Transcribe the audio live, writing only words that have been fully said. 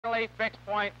internally, fixed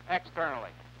point externally.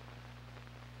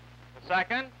 The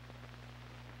second,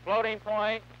 floating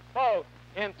point both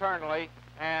internally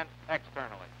and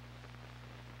externally.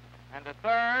 And the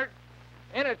third,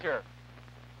 integer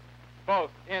both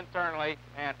internally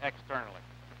and externally.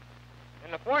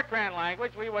 In the Fortran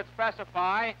language, we would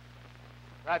specify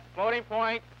that floating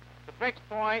point to fixed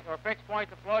point or fixed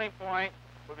point to floating point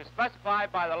would be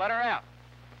specified by the letter F.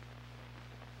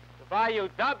 The value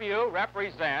W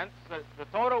represents the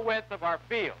total width of our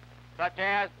field, such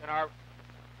as in our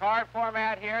card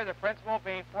format here, the principal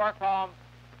being 4 columns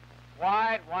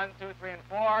wide, 1, 2, 3, and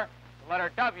 4. The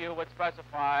letter W would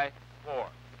specify 4.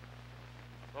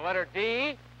 The letter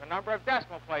D, the number of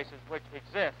decimal places which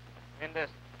exist in this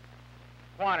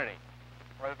quantity.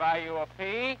 For the value of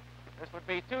P, this would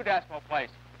be 2 decimal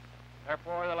places.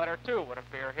 Therefore, the letter 2 would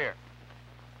appear here.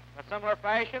 In a similar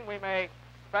fashion, we may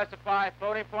specify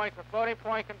floating point to floating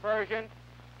point conversion,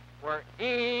 where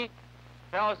E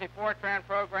tells the Fortran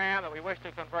program that we wish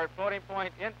to convert floating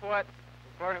point input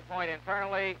to floating point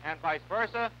internally, and vice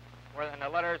versa, where the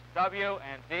letters W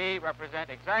and D represent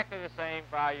exactly the same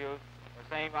values,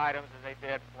 the same items as they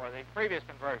did for the previous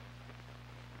conversion.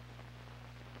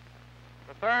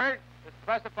 The third is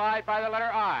specified by the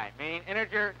letter I, meaning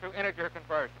integer to integer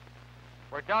conversion,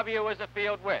 where W is the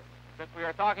field width. Since we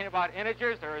are talking about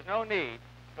integers, there is no need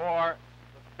for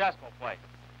the decimal place.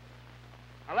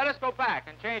 Now let us go back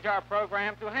and change our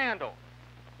program to handle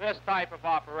this type of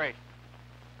operation.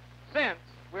 Since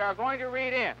we are going to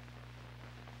read in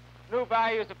new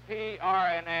values of P, R,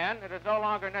 and N, it is no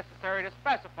longer necessary to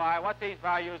specify what these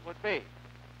values would be.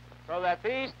 So that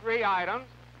these 3 items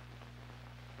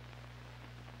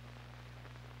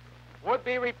would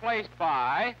be replaced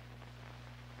by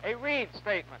a read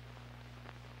statement.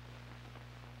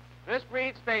 This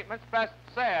read statement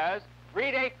says,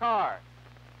 read a card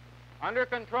under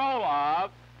control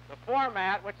of the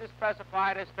format which is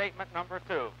specified as statement number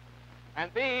 2.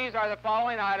 And these are the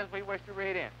following items we wish to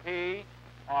read in: P,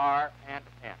 R, and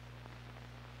N.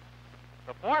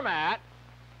 The format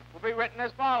will be written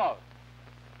as follows.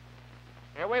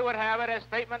 Here we would have it as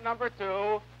statement number 2,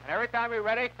 and every time we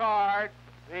read a card,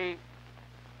 the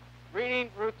reading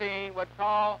routine would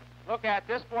look at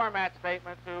this format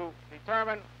statement to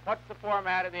determine what the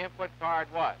format of the input card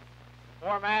was.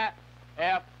 Format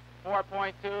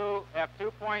F4.2,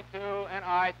 F2.2, and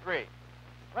I3.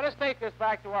 Let us take this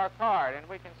back to our card, and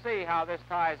we can see how this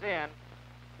ties in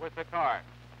with the card.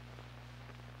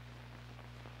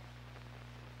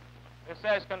 It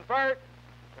says convert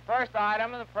the first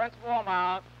item in the principal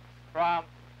amount from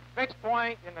fixed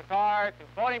point in the card to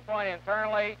floating point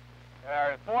internally. There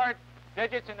are 4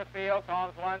 digits in the field,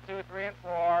 columns 1, 2, 3, and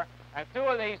 4, and 2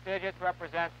 of these digits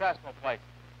represent decimal places.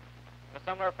 In a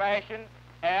similar fashion,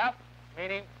 F,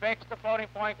 meaning fixed to floating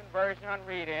point conversion on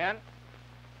read-in,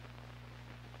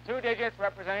 2 digits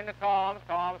representing the columns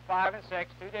 5 and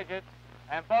 6, 2 digits,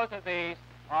 and both of these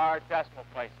are decimal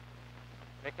places.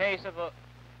 In the case of the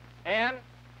N,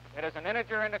 it is an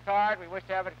integer in the card. We wish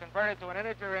to have it converted to an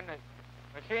integer in the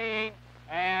machine,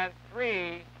 and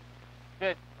 3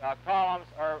 columns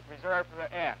are reserved for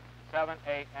the N, 7,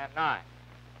 8, and 9.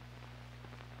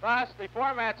 Thus, the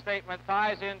format statement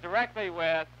ties in directly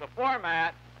with the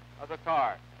format of the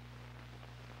card.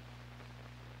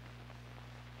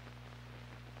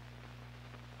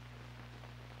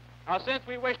 Now, since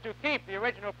we wish to keep the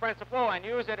original principal and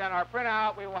use it in our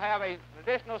printout, we will have an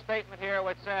additional statement here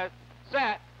which says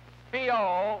set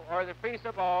PO, or the P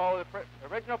sub O, the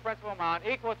original principal amount,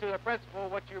 equal to the principal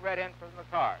which you read in from the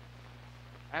card.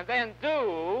 And then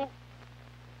do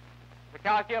the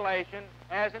calculation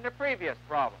as in the previous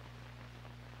problem.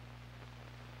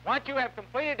 Once you have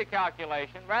completed the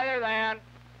calculation, rather than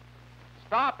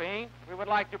stopping, we would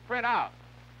like to print out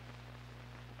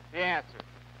the answer.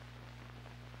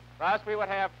 Thus, we would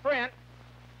have print,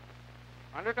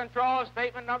 under control of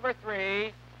statement number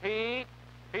 3, P,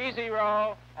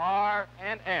 P0, R,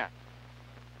 and N.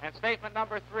 And statement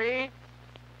number 3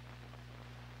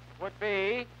 would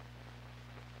be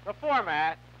the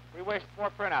format we wish for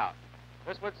printout.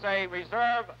 This would say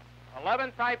reserve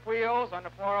 11 type wheels on the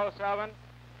 407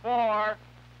 for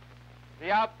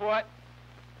the output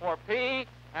for P,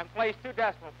 and place 2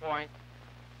 decimal points,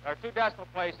 or 2 decimal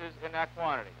places in that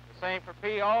quantity. The same for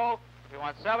PO. We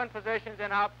want 7 positions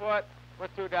in output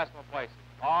with 2 decimal places.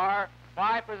 R,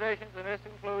 5 positions, and this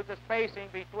includes the spacing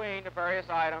between the various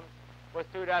items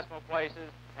with 2 decimal places,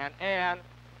 and N,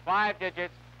 5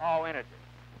 digits, all integers.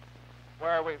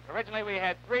 Where originally we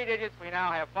had 3 digits, we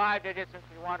now have 5 digits, since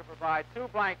we want to provide 2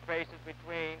 blank spaces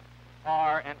between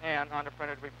R and N on the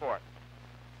printed report.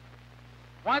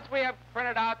 Once we have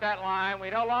printed out that line, we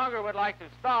no longer would like to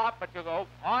stop, but to go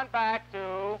on back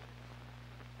to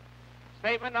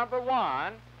statement number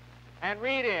 1 and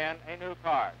read in a new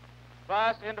card.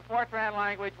 Thus, in the Fortran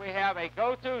language, we have a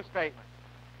go-to statement,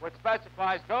 which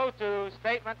specifies go to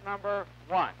statement number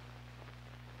 1.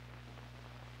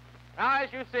 Now,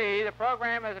 as you see, the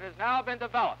program as it has now been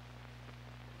developed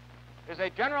is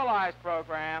a generalized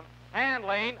program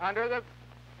handling, under the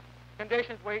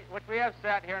conditions which we have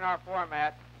set here in our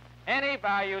format, any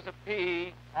values of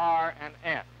P, R, and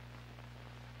N.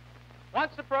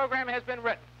 Once the program has been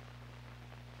written,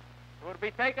 it will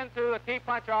be taken to the key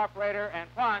punch operator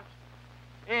and punched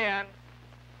in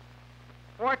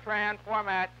Fortran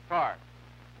format cards.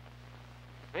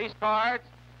 These cards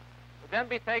will then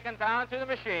be taken down to the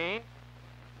machine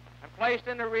and placed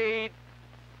in the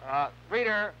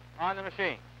reader on the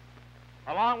machine.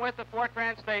 Along with the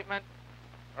Fortran statement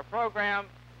or program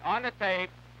on the tape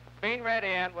being read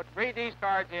in, would read these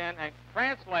cards in and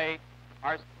translate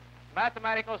our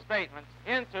mathematical statements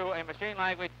into a machine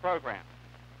language program.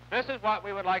 This is what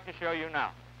we would like to show you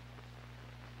now.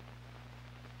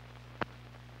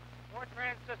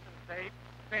 Fortran system tape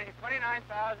containing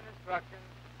 29,000 instructions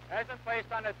has been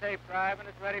placed on the tape drive and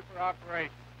is ready for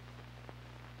operation.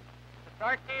 The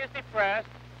start key is depressed.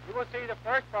 You will see the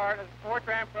first part of the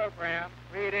Fortran program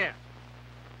read in.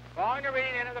 Following the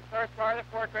reading in of the first part of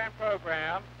the Fortran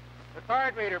program, the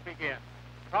card reader begins,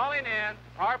 calling in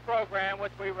our program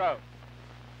which we wrote.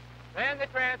 Then the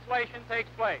translation takes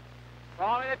place.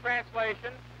 Following the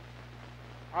translation,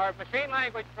 our machine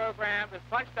language program is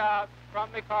punched out from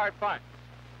the card punch.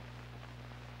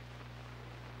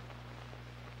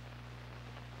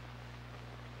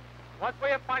 Once we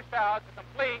have punched out the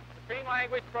complete machine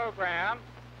language program,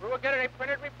 we will get a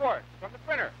printed report from the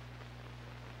printer.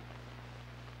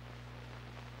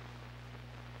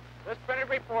 This printed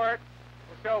report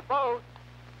will show both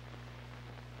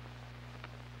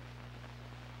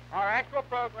our actual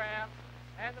program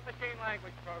and the machine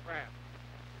language program.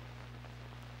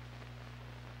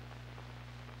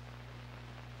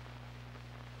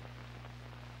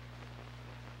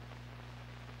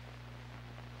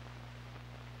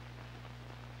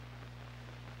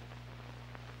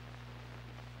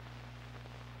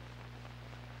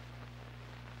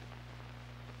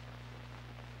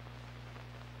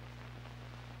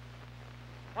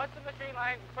 Once the machine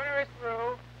language printer is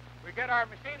through, we get our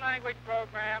machine language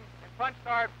program in punch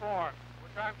card form,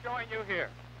 which I'm showing you here.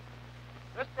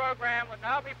 This program will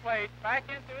now be placed back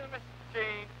into the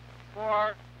machine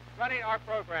for running our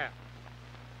program.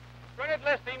 The printed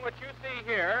listing, which you see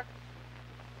here,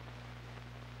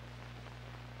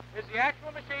 is the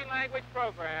actual machine language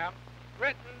program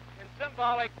written in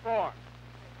symbolic form.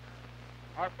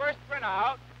 Our first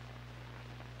printout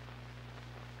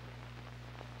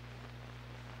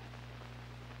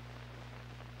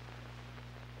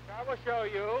I will show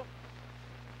you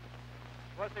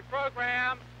was the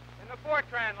program in the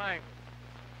Fortran language.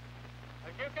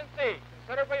 As you can see,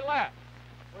 considerably less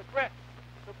was written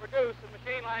to produce a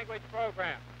machine language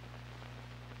program.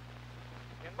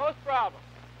 In most problems,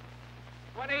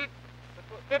 20 to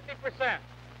 50%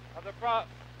 of the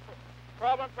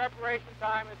problem preparation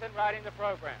time is in writing the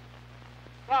program.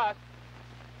 Thus,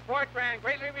 Fortran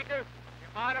greatly reduces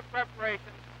the amount of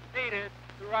preparation needed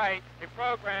to write a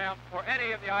program for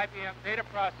any of the IBM data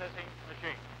processing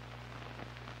machines.